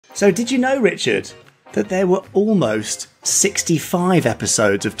So did you know, Richard, that there were almost 65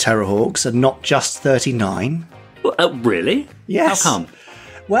 episodes of Terrahawks and not just 39? Really? Yes. How come?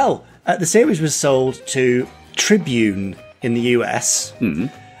 Well, the series was sold to Tribune in the US, and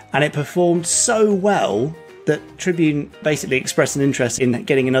it performed so well that Tribune basically expressed an interest in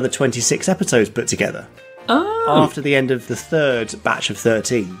getting another 26 episodes put together after the end of the third batch of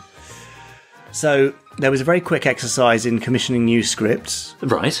 13. So there was a very quick exercise in commissioning new scripts.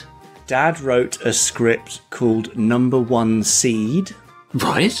 Right. Dad wrote a script called Number One Seed.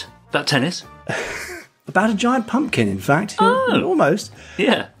 Right. About tennis? About a giant pumpkin, in fact. Oh. Almost.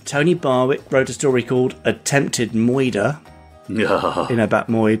 Yeah. Tony Barwick wrote a story called Attempted Moider. You know about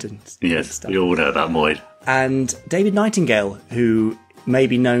Moid and Yes, stuff. we all know about Moid. And David Nightingale, who may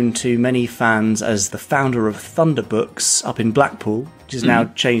be known to many fans as the founder of Thunder Books up in Blackpool, which has now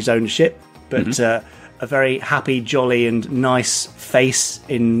changed ownership, but a very happy, jolly and nice face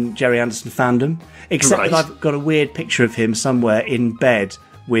in Gerry Anderson fandom. Except that I've got a weird picture of him somewhere in bed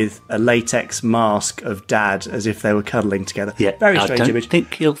with a latex mask of Dad as if they were cuddling together. Yeah, very strange image. I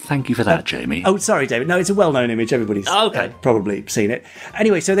think he'll thank you for that, Jamie. Oh, sorry, David. No, it's a well-known image. Everybody's probably seen it.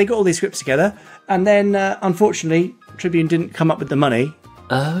 Anyway, so they got all these scripts together, and then, unfortunately, Tribune didn't come up with the money,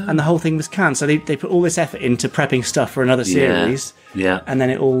 and the whole thing was canned. So they put all this effort into prepping stuff for another series, and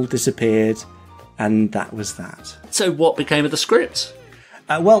then it all disappeared, and that was that. So what became of the scripts?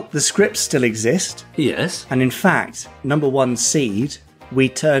 Well, the scripts still exist. Yes. And in fact, Number One Seed, we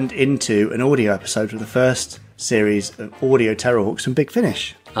turned into an audio episode of the first series of audio Terrahawks from Big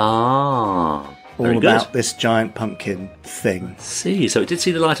Finish. Ah, all about this giant pumpkin thing. See, so it did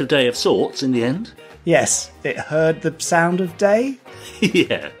see the light of day of sorts in the end. Yes, it heard the sound of day.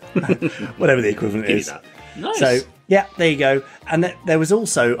 Yeah. Whatever the equivalent is. That. Nice. So, yeah, there you go. And there was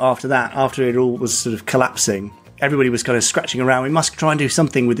also, after that, after it all was sort of collapsing, everybody was kind of scratching around. We must try and do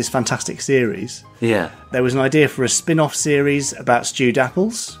something with this fantastic series. Yeah. There was an idea for a spin-off series about stewed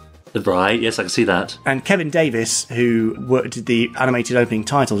apples. Right, yes, I can see that. And Kevin Davis, who did the animated opening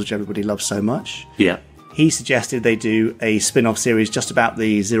titles, which everybody loves so much, he suggested they do a spin-off series just about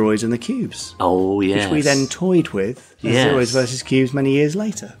the Zeroids and the Cubes. Oh, yes. Which we then toyed with as Zeroids versus Cubes many years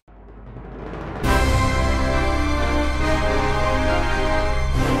later.